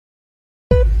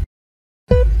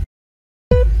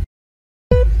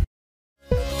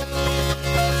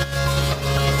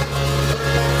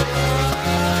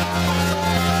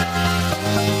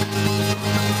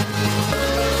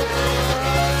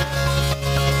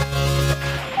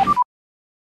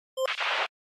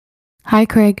Hi,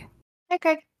 Craig. Hi,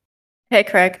 Craig. Hey,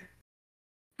 Craig.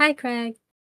 Hi, Craig.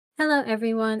 Hello,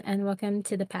 everyone, and welcome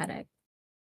to the paddock.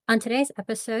 On today's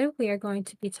episode, we are going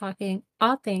to be talking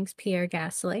all things Pierre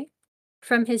Gasly,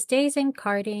 from his days in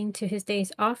karting to his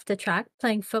days off the track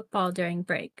playing football during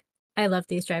break. I love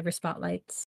these driver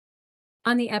spotlights.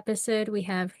 On the episode, we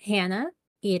have Hannah,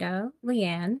 Ito,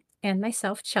 Leanne, and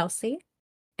myself, Chelsea,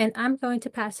 and I'm going to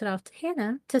pass it off to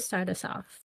Hannah to start us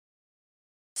off.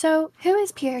 So, who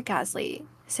is Pierre Gasly?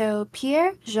 So,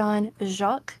 Pierre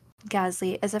Jean-Jacques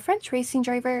Gasly is a French racing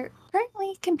driver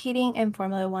currently competing in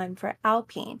Formula One for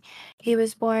Alpine. He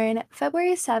was born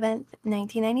February 7th,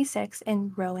 1996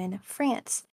 in Rouen,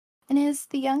 France, and is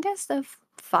the youngest of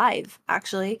five,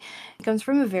 actually. He comes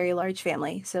from a very large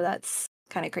family, so that's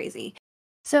kind of crazy.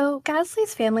 So,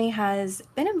 Gasly's family has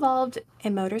been involved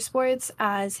in motorsports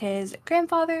as his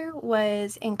grandfather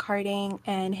was in karting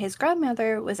and his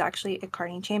grandmother was actually a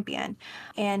karting champion.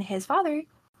 And his father,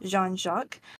 Jean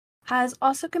Jacques, has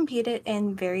also competed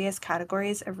in various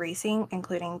categories of racing,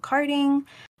 including karting,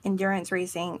 endurance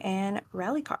racing, and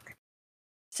rally car.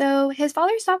 So, his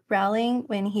father stopped rallying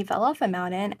when he fell off a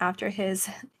mountain after his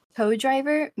co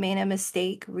driver made a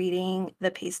mistake reading the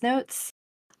pace notes.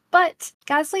 But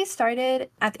Gasly started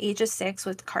at the age of 6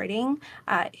 with karting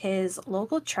at his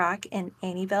local track in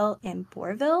Anneville in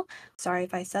Bourville. Sorry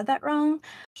if I said that wrong.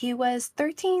 He was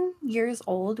 13 years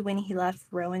old when he left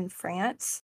Rouen,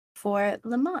 France for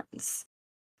Le Mans,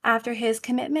 after his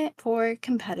commitment for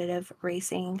competitive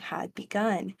racing had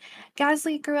begun.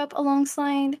 Gasly grew up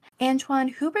alongside Antoine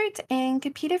Hubert and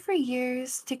competed for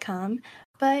years to come.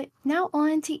 But now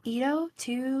on to Ito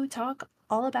to talk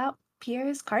all about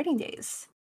Pierre's karting days.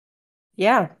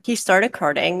 Yeah, he started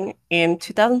karting in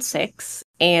 2006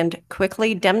 and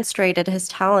quickly demonstrated his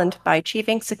talent by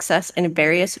achieving success in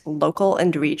various local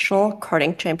and regional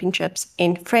karting championships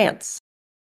in France.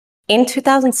 In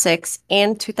 2006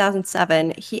 and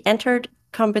 2007, he entered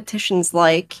competitions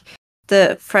like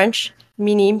the French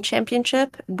Minime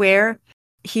Championship, where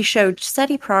he showed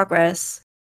steady progress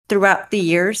throughout the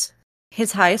years,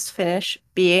 his highest finish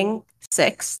being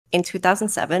 6th in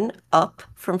 2007, up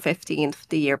from 15th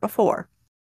the year before.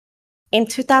 In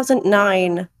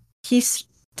 2009, he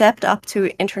stepped up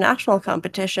to international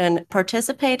competition,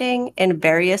 participating in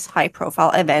various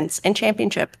high-profile events and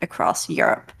championships across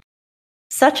Europe,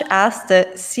 such as the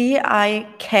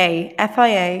CIK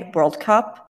FIA World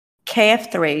Cup,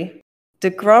 KF3, the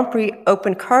Grand Prix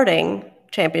Open Karting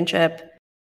Championship,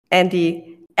 and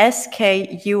the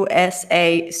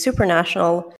SKUSA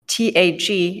Supernational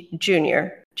TAG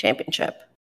Junior Championship,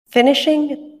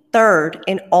 finishing third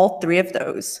in all three of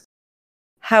those.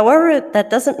 However, that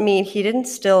doesn't mean he didn't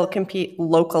still compete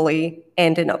locally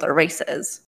and in other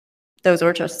races. Those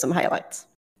were just some highlights.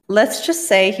 Let's just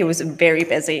say he was very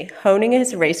busy honing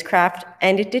his racecraft,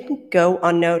 and it didn't go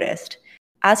unnoticed,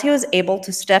 as he was able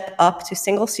to step up to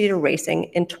single-seater racing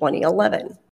in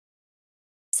 2011.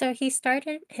 So he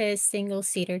started his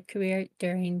single-seater career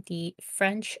during the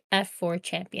French F4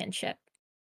 Championship.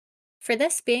 For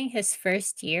this being his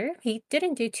first year, he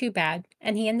didn't do too bad,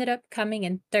 and he ended up coming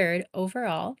in third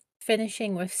overall,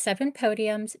 finishing with 7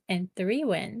 podiums and 3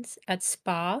 wins at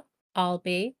Spa,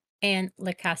 Albi, and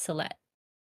Le Castellet.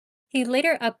 He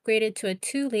later upgraded to a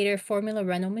 2-liter Formula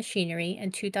Renault machinery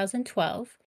in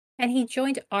 2012, and he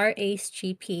joined RACE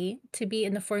GP to be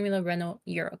in the Formula Renault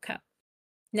Euro Cup.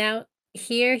 Now,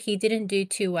 here he didn't do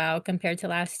too well compared to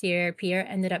last year. Pierre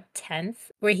ended up 10th,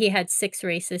 where he had 6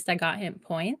 races that got him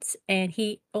points, and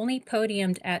he only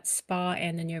podiumed at Spa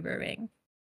and the Nürburgring.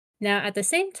 Now, at the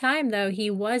same time, though, he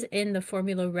was in the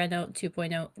Formula Renault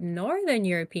 2.0 Northern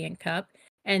European Cup,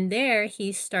 and there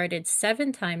he started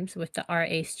 7 times with the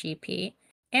RACE GP,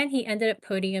 and he ended up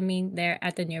podiuming there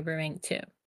at the Nürburgring too.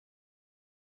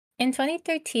 In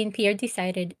 2013, Pierre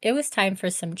decided it was time for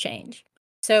some change.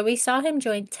 So we saw him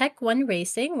join Tech 1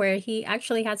 Racing, where he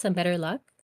actually had some better luck.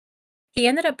 He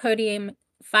ended up podium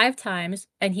 5 times,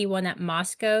 and he won at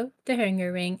Moscow, the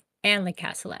Hungaroring, and Le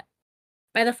Castellet.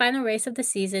 By the final race of the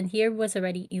season, he was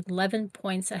already 11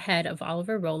 points ahead of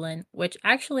Oliver Rowland, which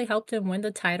actually helped him win the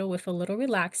title with a little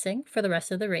relaxing for the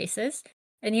rest of the races,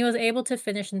 and he was able to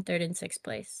finish in 3rd and 6th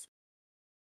place.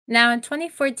 Now, in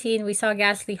 2014, we saw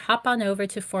Gasly hop on over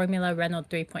to Formula Renault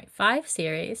 3.5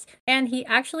 series, and he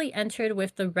actually entered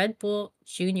with the Red Bull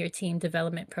Junior Team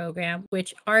Development Program,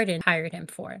 which Arden hired him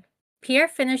for. Pierre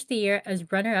finished the year as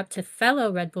runner-up to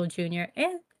fellow Red Bull Junior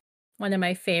and one of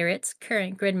my favorites,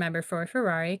 current grid member for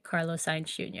Ferrari, Carlos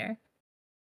Sainz Jr.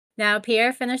 Now,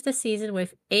 Pierre finished the season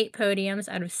with 8 podiums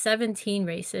out of 17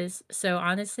 races, so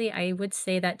honestly, I would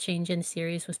say that change in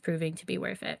series was proving to be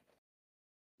worth it.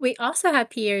 We also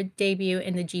had Pierre debut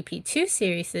in the GP2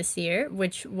 series this year,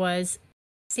 which was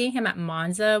seeing him at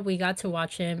Monza. We got to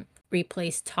watch him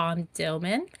replace Tom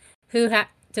Dillman, who had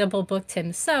double booked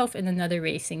himself in another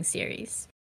racing series.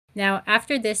 Now,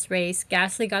 after this race,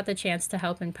 Gasly got the chance to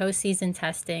help in postseason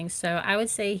testing, so I would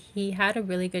say he had a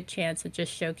really good chance of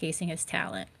just showcasing his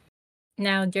talent.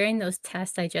 Now, during those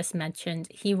tests I just mentioned,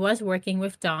 he was working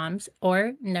with DOMS,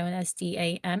 or known as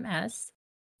DAMS,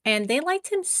 and they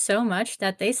liked him so much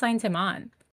that they signed him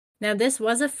on. Now, this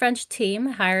was a French team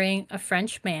hiring a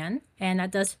French man, and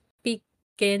that does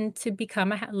begin to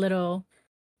become a little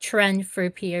trend for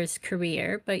Pierre's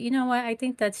career. But you know what? I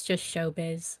think that's just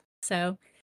showbiz. So,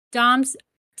 DOMS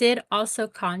did also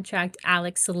contract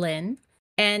Alex Lynn,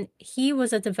 and he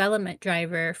was a development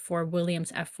driver for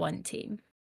Williams' F1 team.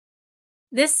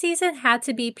 This season had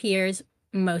to be Pierre's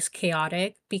most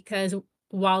chaotic because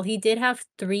while he did have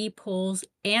 3 poles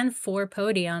and 4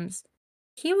 podiums,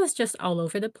 he was just all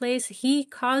over the place. He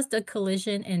caused a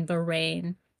collision in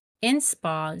Bahrain, in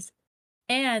Spas,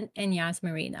 and in Yas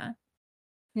Marina.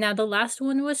 Now, the last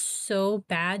one was so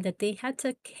bad that they had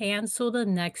to cancel the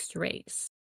next race.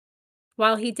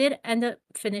 While he did end up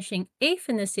finishing 8th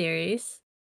in the series,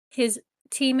 his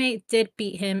teammate did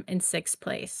beat him in 6th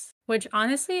place, which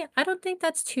honestly, I don't think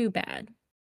that's too bad.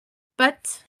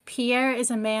 But Pierre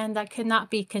is a man that could not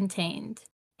be contained,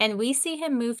 and we see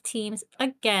him move teams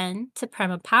again to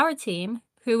Prema Power Team,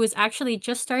 who was actually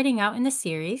just starting out in the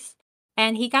series,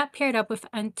 and he got paired up with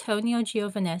Antonio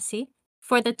Giovanessi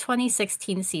for the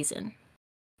 2016 season.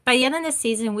 By the end of the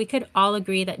season, we could all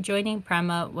agree that joining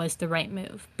Prema was the right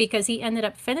move, because he ended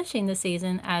up finishing the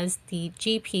season as the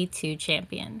GP2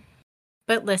 champion.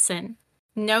 But listen,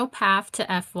 no path to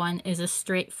F1 is a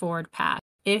straightforward path,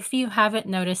 if you haven't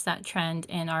noticed that trend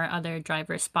in our other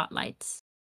driver spotlights.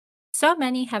 So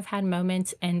many have had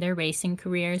moments in their racing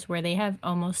careers where they have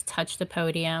almost touched the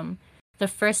podium, the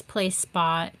first place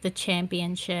spot, the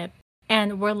championship,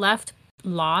 and were left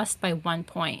lost by 1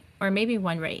 point, or maybe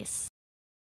 1 race.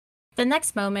 The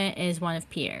next moment is one of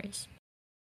Pierre's.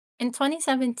 In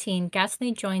 2017,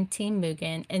 Gasly joined Team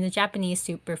Mugen in the Japanese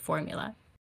Super Formula.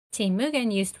 Team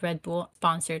Mugen used Red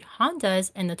Bull-sponsored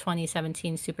Hondas in the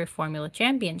 2017 Super Formula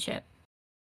Championship.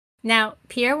 Now,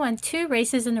 Pierre won 2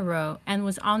 races in a row and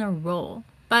was on a roll,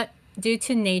 but due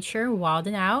to nature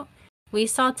wilding out, we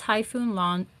saw Typhoon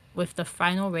Lawn with the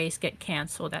final race get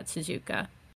cancelled at Suzuka.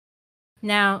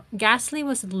 Now, Gasly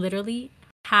was literally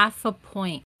half a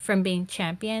point from being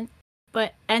champion,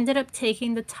 but ended up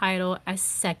taking the title as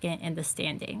 2nd in the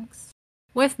standings.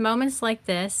 With moments like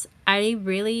this, I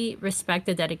really respect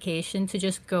the dedication to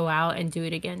just go out and do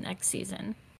it again next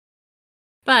season.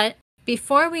 But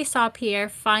before we saw Pierre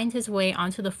find his way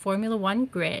onto the Formula 1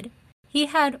 grid, he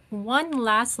had one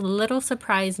last little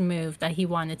surprise move that he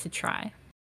wanted to try.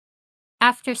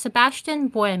 After Sebastian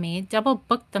Buemi double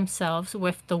booked themselves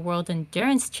with the World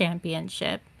Endurance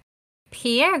Championship,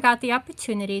 Pierre got the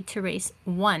opportunity to race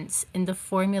once in the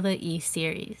Formula E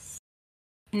series.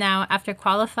 Now, after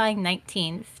qualifying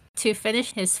 19th to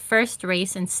finish his first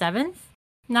race in 7th,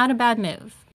 not a bad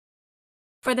move.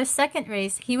 For the second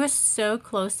race, he was so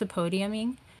close to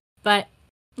podiuming, but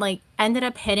ended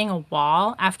up hitting a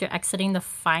wall after exiting the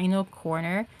final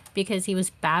corner because he was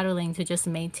battling to just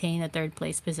maintain a 3rd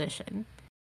place position.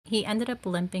 He ended up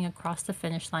limping across the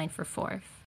finish line for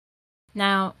 4th.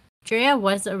 Now, Drea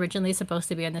was originally supposed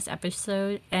to be on this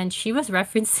episode, and she was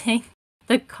referencing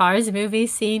the Cars movie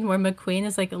scene where McQueen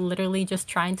is literally just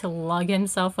trying to lug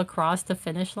himself across the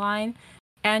finish line.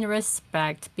 And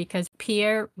respect, because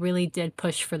Pierre really did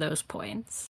push for those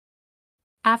points.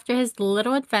 After his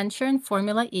little adventure in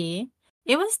Formula E,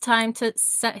 it was time to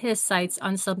set his sights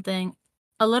on something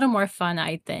a little more fun,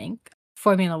 I think,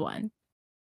 Formula 1.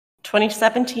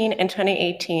 2017 and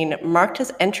 2018 marked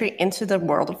his entry into the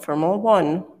world of Formula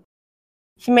 1.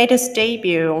 He made his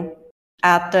debut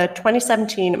at the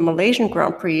 2017 Malaysian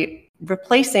Grand Prix,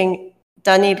 replacing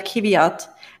Daniel Kvyat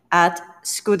at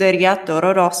Scuderia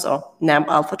Toro Rosso, now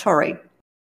AlphaTauri.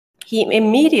 He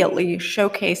immediately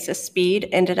showcased his speed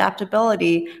and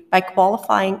adaptability by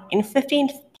qualifying in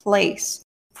 15th place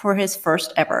for his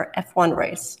first ever F1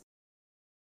 race.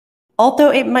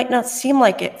 Although it might not seem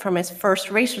like it from his first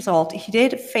race result, he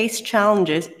did face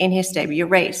challenges in his debut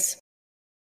race,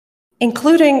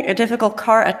 including a difficult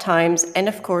car at times and,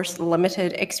 of course,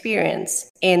 limited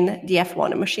experience in the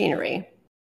F1 machinery.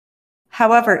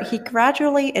 However, he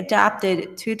gradually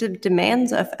adapted to the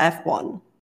demands of F1,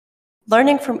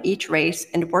 learning from each race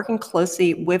and working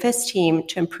closely with his team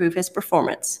to improve his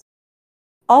performance.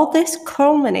 All this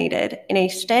culminated in a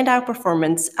standout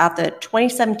performance at the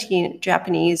 2017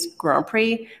 Japanese Grand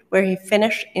Prix, where he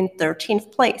finished in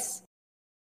 13th place.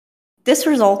 This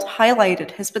result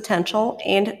highlighted his potential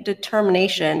and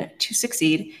determination to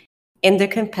succeed in the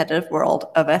competitive world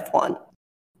of F1.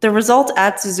 The result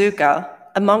at Suzuka,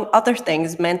 among other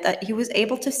things, meant that he was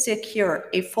able to secure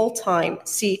a full-time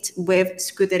seat with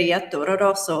Scuderia Toro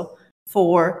Rosso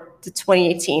for the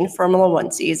 2018 Formula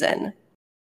One season.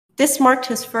 This marked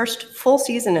his first full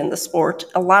season in the sport,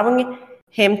 allowing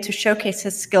him to showcase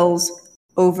his skills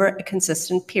over a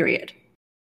consistent period.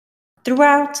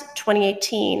 Throughout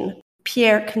 2018,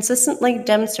 Pierre consistently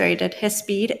demonstrated his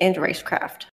speed and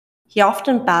racecraft. He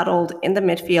often battled in the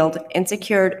midfield and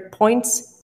secured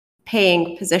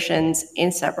points-paying positions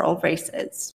in several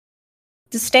races.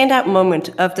 The standout moment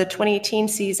of the 2018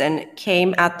 season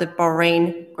came at the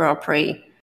Bahrain Grand Prix.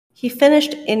 He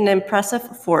finished in an impressive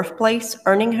 4th place,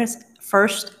 earning his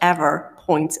first ever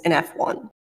points in F1.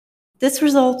 This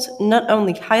result not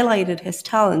only highlighted his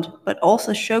talent, but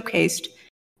also showcased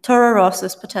Toro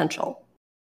Rosso's potential.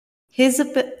 His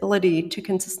ability to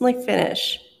consistently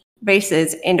finish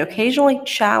races and occasionally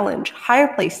challenge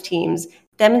higher-placed teams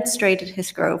demonstrated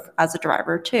his growth as a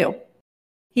driver too.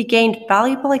 He gained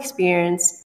valuable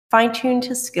experience, fine-tuned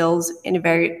his skills in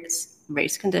various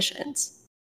race conditions.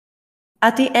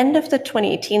 At the end of the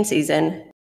 2018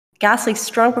 season, Gaslyy's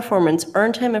strong performance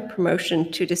earned him a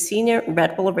promotion to the senior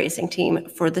Red Bull Racing team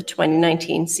for the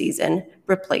 2019 season,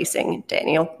 replacing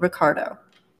Daniel Ricciardo.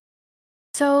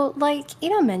 So, like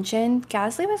Ina mentioned,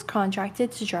 Gasly was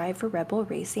contracted to drive for Red Bull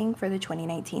Racing for the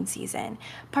 2019 season,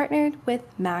 partnered with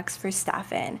Max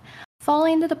Verstappen,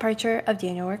 following the departure of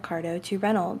Daniel Ricciardo to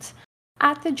Renault.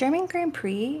 At the German Grand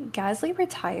Prix, Gasly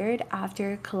retired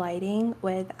after colliding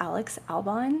with Alex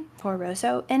Albon Toro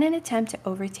Rosso in an attempt to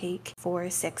overtake for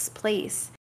 6th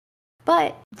place.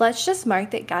 But let's just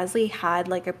mark that Gasly had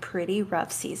like a pretty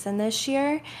rough season this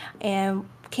year and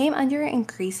came under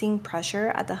increasing pressure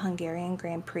at the Hungarian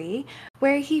Grand Prix,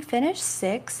 where he finished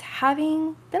 6th,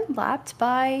 having been lapped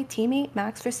by teammate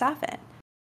Max Verstappen.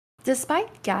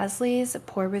 Despite Gasly's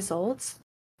poor results,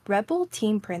 Red Bull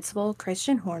team principal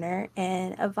Christian Horner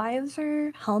and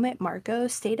advisor Helmut Marko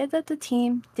stated that the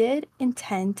team did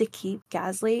intend to keep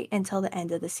Gasly until the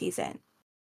end of the season.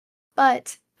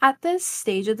 But at this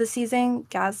stage of the season,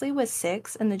 Gasly was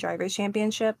 6th in the Drivers'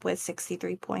 Championship with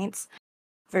 63 points.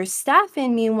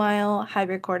 Verstappen, meanwhile, had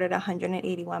recorded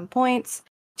 181 points,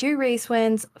 2 race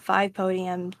wins, 5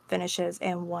 podium finishes,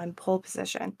 and 1 pole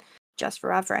position, just for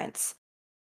reference.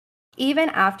 Even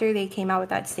after they came out with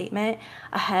that statement,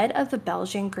 ahead of the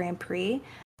Belgian Grand Prix,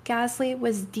 Gasly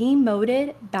was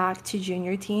demoted back to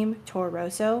junior team Toro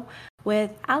Rosso,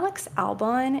 with Alex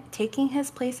Albon taking his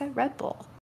place at Red Bull.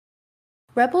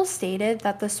 Red Bull stated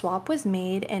that the swap was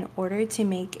made in order to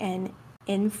make an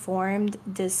informed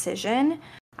decision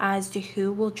as to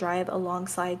who will drive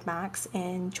alongside Max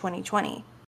in 2020.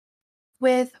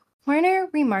 With Horner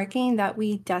remarking that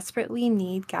we desperately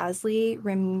need Gasly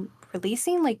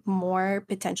releasing like more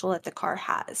potential that the car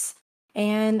has,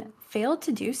 and failed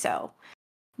to do so.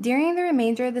 During the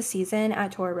remainder of the season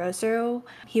at Toro Rosso,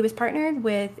 he was partnered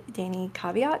with Danny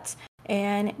Kvyat,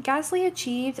 and Gasly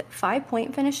achieved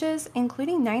 5-point finishes,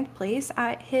 including 9th place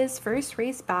at his first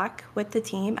race back with the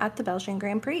team at the Belgian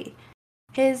Grand Prix.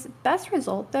 His best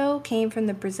result, though, came from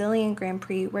the Brazilian Grand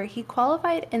Prix, where he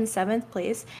qualified in 7th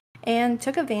place and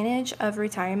took advantage of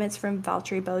retirements from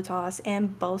Valtteri Bottas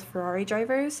and both Ferrari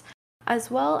drivers,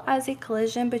 as well as a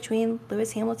collision between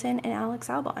Lewis Hamilton and Alex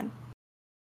Albon,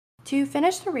 to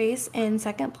finish the race in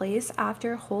 2nd place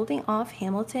after holding off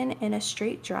Hamilton in a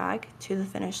straight drag to the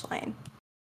finish line.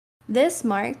 This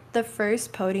marked the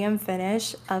first podium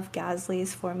finish of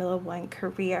Gasly's Formula One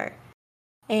career.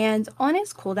 And on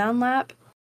his cooldown lap,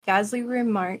 Gasly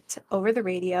remarked over the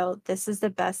radio, "This is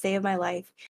the best day of my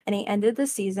life," and he ended the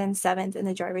season 7th in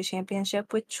the Drivers'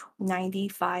 Championship with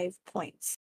 95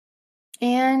 points.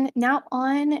 And now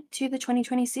on to the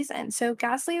 2020 season. So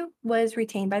Gasly was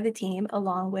retained by the team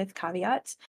along with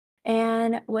Kvyat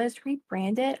and was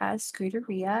rebranded as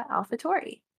Scuderia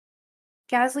AlphaTauri.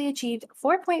 Gasly achieved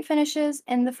 4-point finishes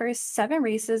in the first 7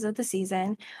 races of the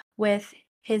season, with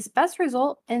his best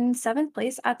result in 7th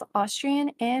place at the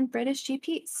Austrian and British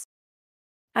GPs.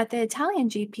 At the Italian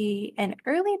GP, an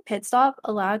early pit stop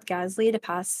allowed Gasly to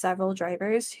pass several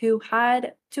drivers who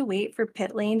had to wait for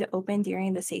pit lane to open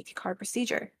during the safety car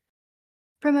procedure,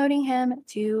 promoting him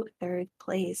to 3rd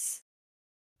place.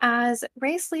 As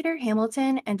race leader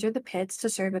Hamilton entered the pits to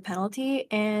serve a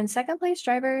penalty, and 2nd place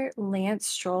driver Lance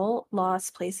Stroll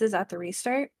lost places at the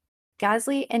restart,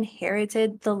 Gasly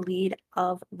inherited the lead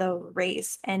of the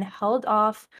race and held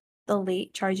off the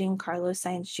late charging Carlos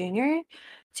Sainz Jr.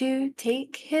 to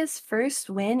take his first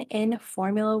win in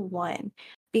Formula One,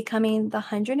 becoming the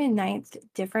 109th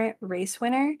different race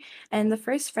winner and the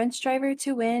first French driver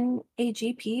to win a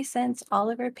GP since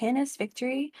Oliver Panis'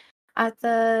 victory at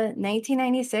the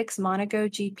 1996 Monaco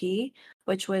GP,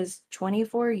 which was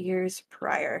 24 years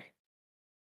prior.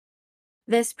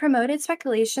 This promoted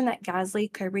speculation that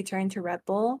Gasly could return to Red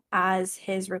Bull as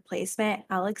his replacement,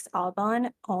 Alex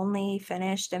Albon, only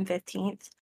finished in 15th.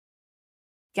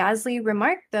 Gasly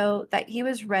remarked, though, that he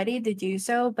was ready to do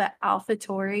so, but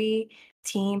AlphaTauri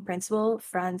team principal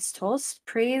Franz Tost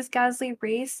praised Gasly's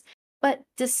race, but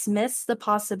dismissed the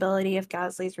possibility of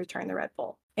Gasly's return to Red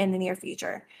Bull in the near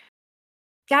future.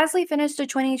 Gasly finished the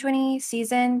 2020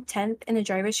 season 10th in the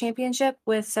Drivers' Championship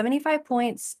with 75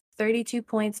 points, 32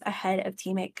 points ahead of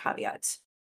teammate Kvyat.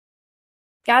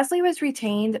 Gasly was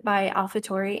retained by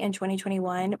AlphaTauri in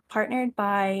 2021, partnered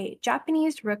by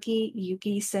Japanese rookie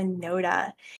Yuki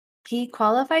Tsunoda. He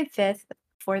qualified fifth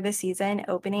for the season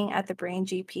opening at the Bahrain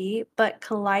GP, but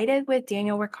collided with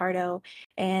Daniel Ricciardo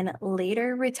and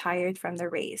later retired from the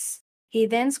race. He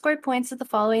then scored points at the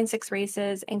following 6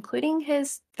 races, including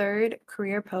his third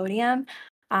career podium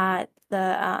at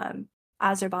the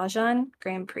Azerbaijan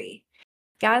Grand Prix.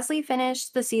 Gasly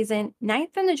finished the season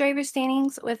ninth in the driver's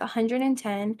standings with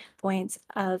 110 points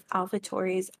of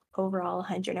AlphaTauri's overall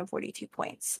 142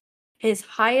 points, his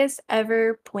highest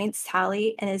ever points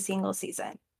tally in a single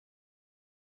season.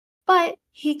 But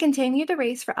he continued the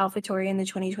race for AlphaTauri in the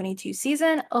 2022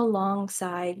 season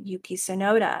alongside Yuki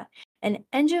Tsunoda. An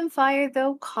engine fire,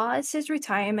 though, caused his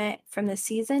retirement from the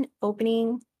season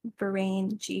opening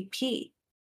Bahrain GP.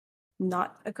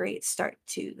 Not a great start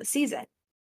to the season.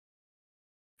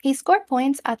 He scored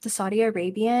points at the Saudi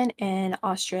Arabian and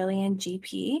Australian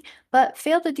GP, but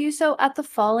failed to do so at the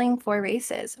following 4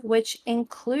 races, which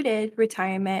included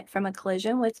retirement from a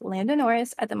collision with Lando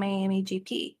Norris at the Miami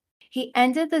GP. He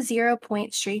ended the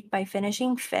 0-point streak by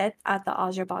finishing 5th at the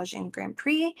Azerbaijan Grand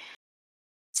Prix.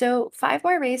 So 5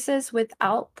 more races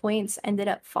without points ended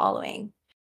up following,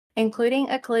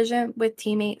 including a collision with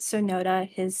teammate Tsunoda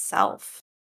himself.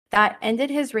 That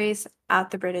ended his race at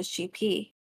the British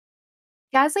GP.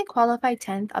 Gasly qualified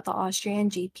 10th at the Austrian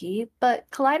GP, but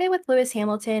collided with Lewis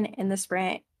Hamilton in the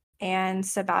sprint and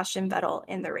Sebastian Vettel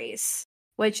in the race,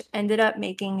 which ended up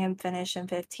making him finish in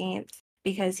 15th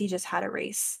because he just had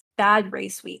a bad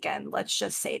race weekend, let's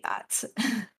just say that.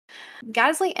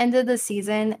 Gasly ended the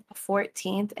season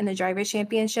 14th in the Drivers'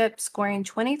 Championship, scoring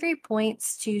 23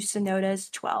 points to Tsunoda's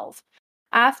 12.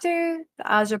 After the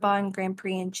Azerbaijan Grand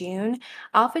Prix in June,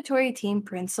 AlphaTauri team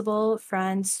principal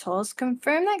Franz Tost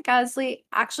confirmed that Gasly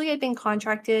actually had been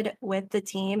contracted with the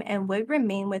team and would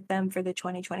remain with them for the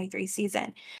 2023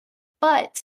 season.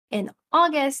 But in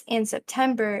August and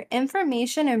September,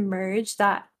 information emerged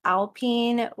that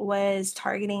Alpine was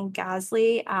targeting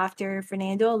Gasly after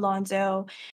Fernando Alonso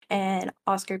and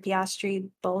Oscar Piastri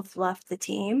both left the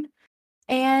team,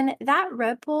 and that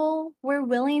Red Bull were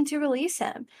willing to release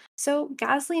him. So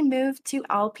Gasly moved to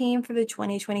Alpine for the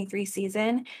 2023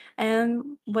 season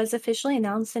and was officially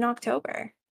announced in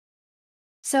October.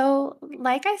 So,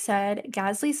 like I said,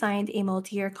 Gasly signed a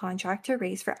multi-year contract to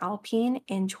race for Alpine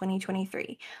in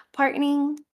 2023,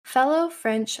 partnering fellow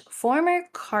French former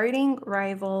karting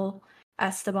rival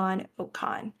Esteban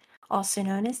Ocon, also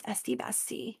known as Esti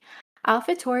Basti.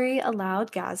 AlphaTauri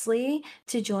allowed Gasly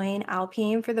to join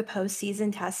Alpine for the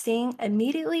postseason testing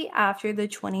immediately after the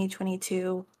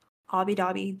 2022 Abu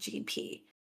Dhabi GP.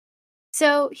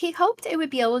 So he hoped it would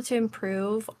be able to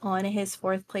improve on his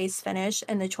 4th place finish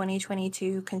in the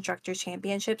 2022 Constructors'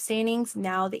 Championship standings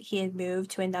now that he had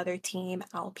moved to another team,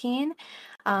 Alpine.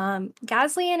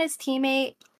 Gasly and his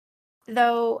teammate,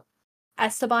 though,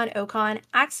 Esteban Ocon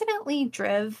accidentally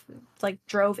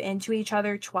drove into each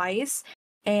other twice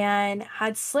and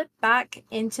had slipped back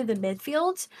into the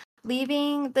midfield,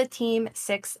 leaving the team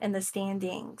 6th in the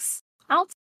standings.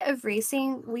 Outside of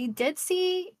racing, we did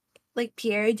see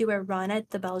Pierre do a run at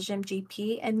the Belgium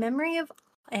GP in memory of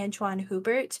Antoine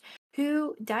Hubert,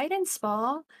 who died in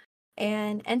Spa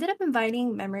and ended up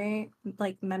inviting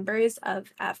members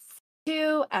of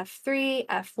F2, F3,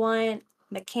 F1,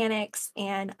 mechanics,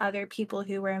 and other people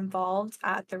who were involved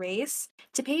at the race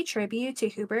to pay tribute to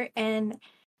Hubert and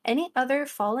any other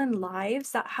fallen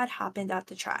lives that had happened at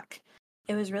the track.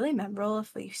 It was really memorable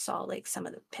if we saw some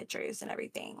of the pictures and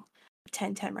everything.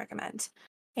 10/10 recommend.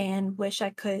 And wish I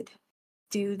could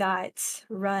do that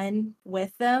run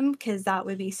with them because that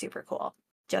would be super cool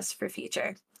just for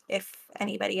future if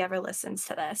anybody ever listens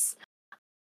to this.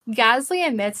 Gasly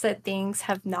admits that things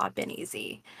have not been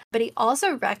easy, but he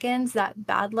also reckons that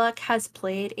bad luck has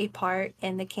played a part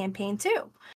in the campaign too,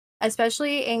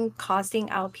 especially in costing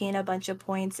Alpine a bunch of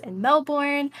points in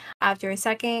Melbourne after a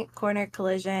second corner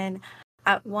collision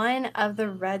at one of the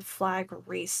red flag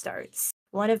restarts,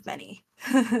 one of many.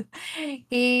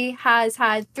 He has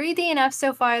had 3 DNFs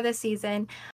so far this season,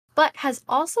 but has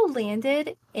also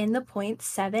landed in the points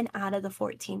 7 out of the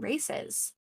 14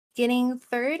 races, getting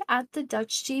third at the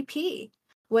Dutch GP,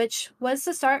 which was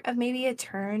the start of maybe a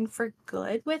turn for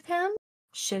good with him.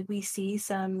 Should we see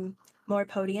some more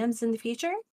podiums in the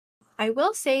future? I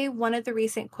will say one of the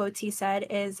recent quotes he said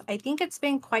is, I think it's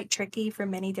been quite tricky for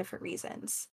many different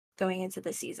reasons going into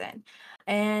the season.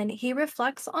 And he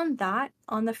reflects on that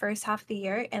on the first half of the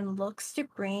year and looks to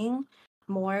bring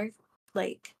more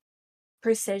like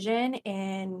precision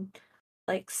and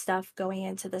like stuff going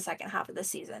into the second half of the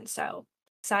season. So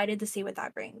excited to see what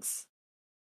that brings.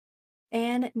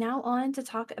 And now on to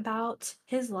talk about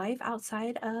his life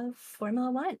outside of Formula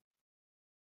One.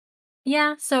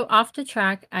 Yeah, so off the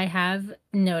track, I have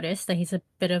noticed that he's a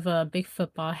bit of a big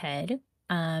football head.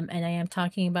 And I am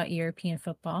talking about European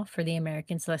football for the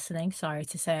Americans listening, sorry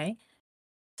to say.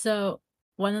 So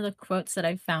one of the quotes that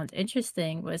I found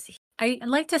interesting was I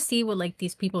like to see what like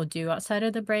these people do outside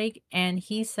of the break. And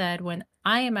he said, when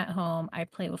I am at home, I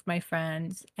play with my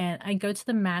friends and I go to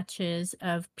the matches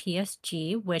of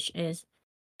PSG, which is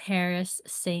Paris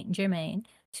Saint Germain,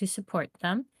 to support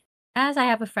them, as I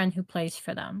have a friend who plays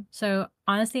for them. So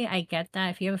honestly, I get that.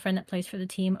 If you have a friend that plays for the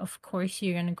team, of course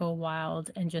you're gonna go wild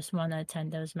and just want to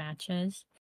attend those matches.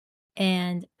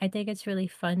 And I think it's really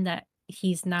fun that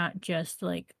he's not just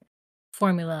like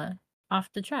formula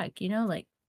off the track, like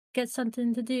get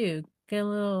something to do, get a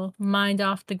little mind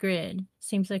off the grid.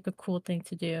 Seems like a cool thing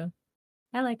to do.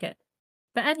 I like it.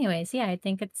 But anyways, yeah, I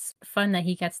think it's fun that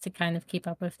he gets to kind of keep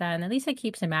up with that, and at least it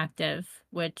keeps him active,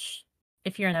 which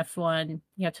if you're in F1,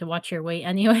 you have to watch your weight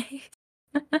anyway.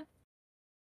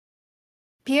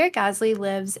 Pierre Gasly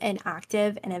lives an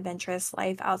active and adventurous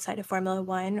life outside of Formula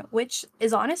One, which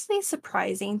is honestly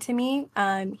surprising to me.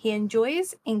 He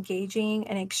enjoys engaging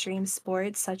in extreme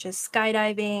sports such as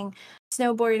skydiving,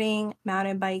 snowboarding,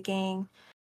 mountain biking,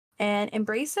 and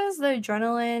embraces the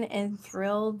adrenaline and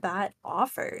thrill that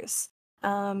offers.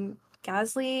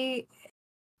 Gasly,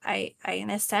 I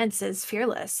in a sense is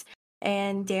fearless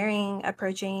and daring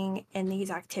approaching in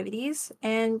these activities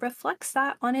and reflects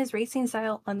that on his racing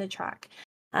style on the track.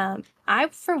 I,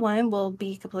 for one, will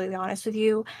be completely honest with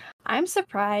you. I'm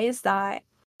surprised that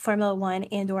Formula One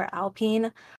and or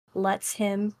Alpine lets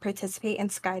him participate in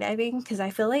skydiving because I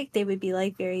feel like they would be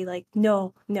like very like,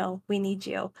 no, no, we need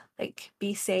you. Like,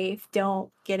 be safe.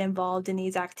 Don't get involved in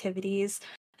these activities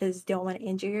because don't want to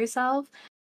injure yourself.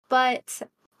 But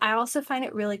I also find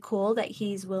it really cool that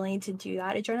he's willing to do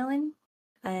that adrenaline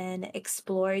and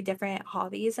explore different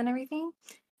hobbies and everything.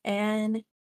 And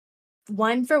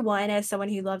one for one, as someone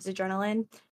who loves adrenaline,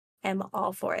 am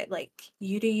all for it. Like,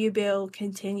 you do you, Bill,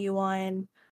 continue on.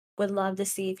 Would love to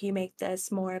see if you make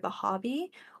this more of a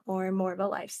hobby or more of a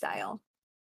lifestyle.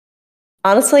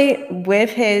 Honestly, with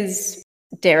his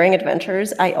daring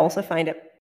adventures, I also find it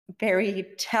very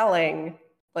telling,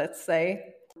 let's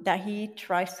say, that he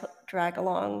tries to drag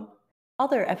along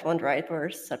other F1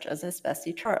 drivers, such as his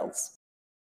bestie Charles.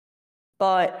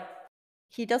 But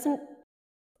he doesn't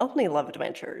only love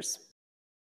adventures.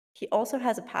 He also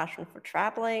has a passion for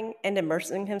traveling and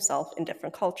immersing himself in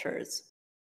different cultures.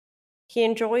 He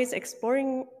enjoys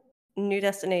exploring new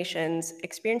destinations,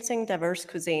 experiencing diverse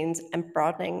cuisines, and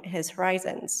broadening his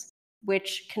horizons,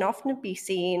 which can often be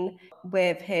seen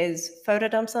with his photo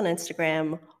dumps on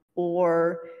Instagram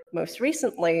or most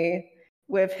recently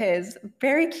with his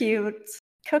very cute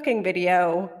cooking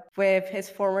video with his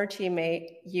former teammate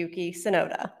Yuki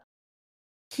Tsunoda.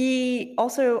 He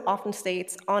also often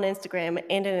states on Instagram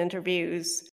and in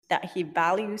interviews that he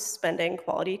values spending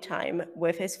quality time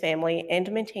with his family and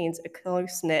maintains a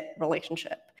close knit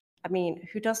relationship. I mean,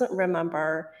 who doesn't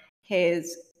remember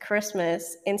his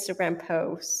Christmas Instagram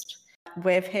post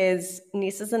with his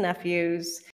nieces and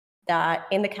nephews that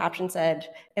in the caption said,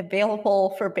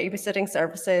 available for babysitting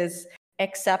services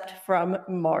except from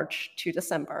March to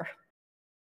December?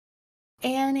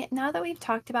 And now that we've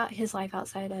talked about his life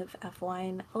outside of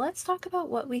F1, let's talk about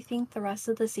what we think the rest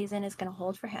of the season is going to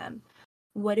hold for him.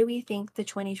 What do we think the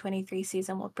 2023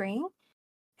 season will bring?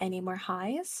 Any more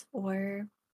highs or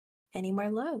any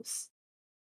more lows?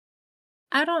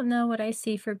 I don't know what I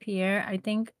see for Pierre. I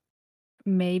think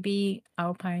maybe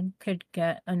Alpine could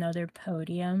get another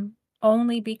podium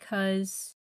only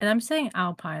because, and I'm saying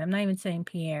Alpine, I'm not even saying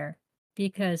Pierre.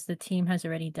 because the team has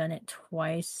already done it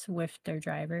twice with their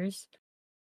drivers.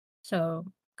 So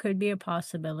could be a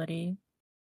possibility.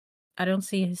 I don't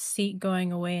see his seat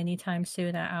going away anytime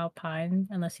soon at Alpine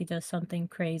unless he does something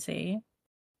crazy.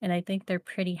 And I think they're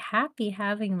pretty happy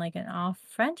having like an all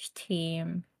French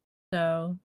team.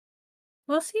 So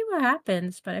we'll see what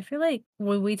happens. But I feel like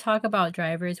when we talk about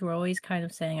drivers, we're always kind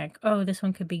of saying like, oh, this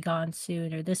one could be gone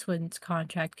soon, or this one's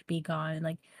contract could be gone. And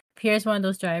like Pierre's one of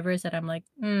those drivers that I'm like,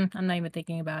 I'm not even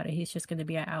thinking about it. He's just gonna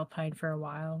be at Alpine for a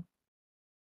while.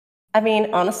 I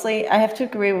mean, honestly, I have to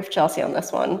agree with Chelsea on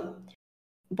this one.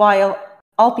 While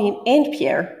Alpine and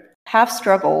Pierre have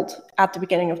struggled at the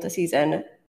beginning of the season,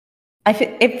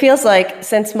 it feels like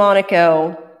since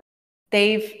Monaco,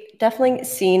 they've definitely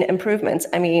seen improvements.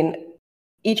 I mean,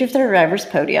 each of their drivers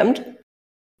podiumed,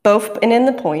 both been in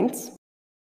the points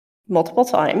multiple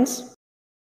times,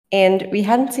 and we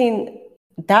hadn't seen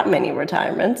that many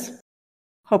retirements.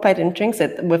 Hope I didn't jinx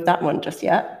it with that one just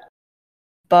yet.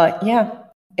 But yeah,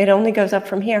 it only goes up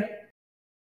from here.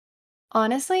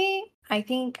 Honestly, I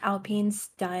think Alpine's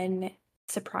done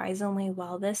surprisingly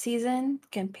well this season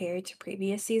compared to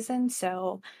previous seasons.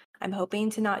 So I'm hoping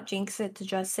to not jinx it to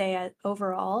just say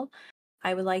overall,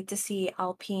 I would like to see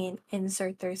Alpine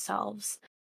insert themselves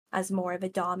as more of a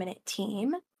dominant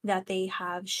team that they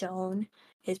have shown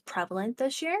is prevalent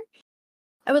this year.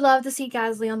 I would love to see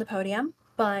Gasly on the podium,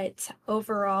 but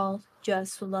overall,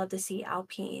 just would love to see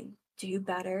Alpine do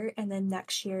better and then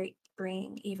next year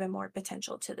bring even more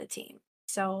potential to the team.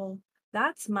 So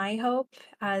that's my hope,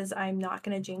 as I'm not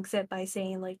going to jinx it by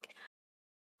saying, like,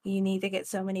 you need to get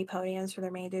so many podiums for the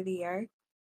remainder of the year.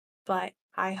 But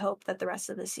I hope that the rest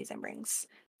of the season brings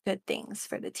good things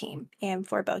for the team and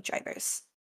for both drivers.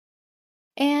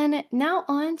 And now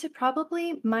on to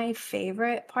probably my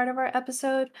favorite part of our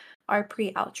episode, our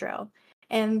pre-outro.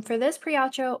 And for this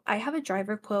pre-outro, I have a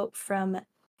driver quote from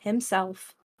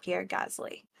himself, Pierre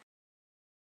Gasly.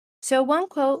 So one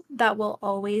quote that will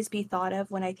always be thought of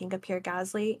when I think of Pierre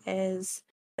Gasly is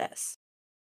this: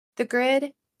 "The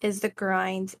grid is the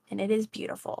grind and it is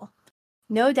beautiful.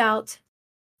 No doubt,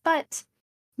 but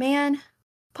man,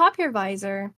 pop your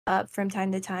visor up from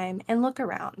time to time and look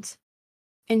around.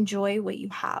 Enjoy what you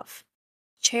have.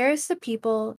 Cherish the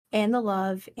people and the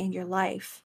love in your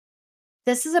life."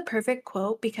 This is a perfect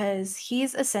quote because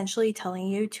he's essentially telling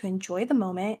you to enjoy the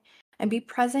moment and be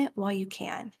present while you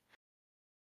can.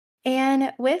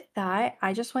 And with that,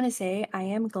 I just want to say I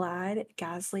am glad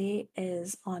Gasly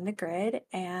is on the grid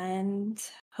and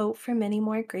hope for many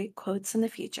more great quotes in the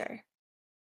future.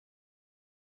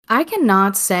 I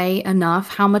cannot say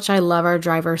enough how much I love our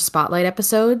driver spotlight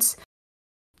episodes.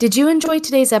 Did you enjoy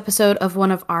today's episode of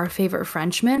one of our favorite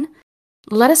Frenchmen?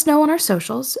 Let us know on our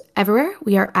socials. Everywhere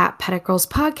we are at Paddock Girls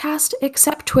Podcast,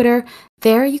 except Twitter.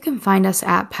 There you can find us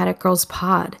at Paddock Girls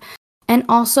Pod. And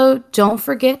also, don't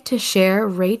forget to share,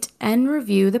 rate, and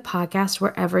review the podcast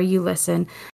wherever you listen,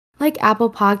 like Apple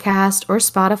Podcast or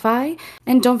Spotify.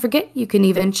 And don't forget, you can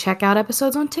even check out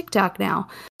episodes on TikTok now.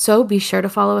 So be sure to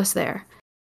follow us there.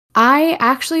 I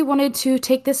actually wanted to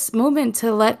take this moment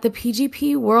to let the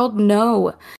PGP world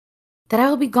know that I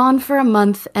will be gone for a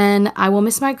month and I will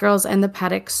miss my girls and the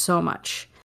paddock so much.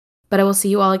 But I will see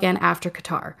you all again after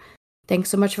Qatar. Thanks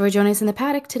so much for joining us in the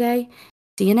paddock today.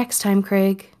 See you next time,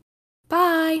 Craig.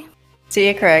 Bye. See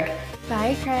you, Craig.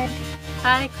 Bye, Craig.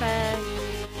 Hi, Craig.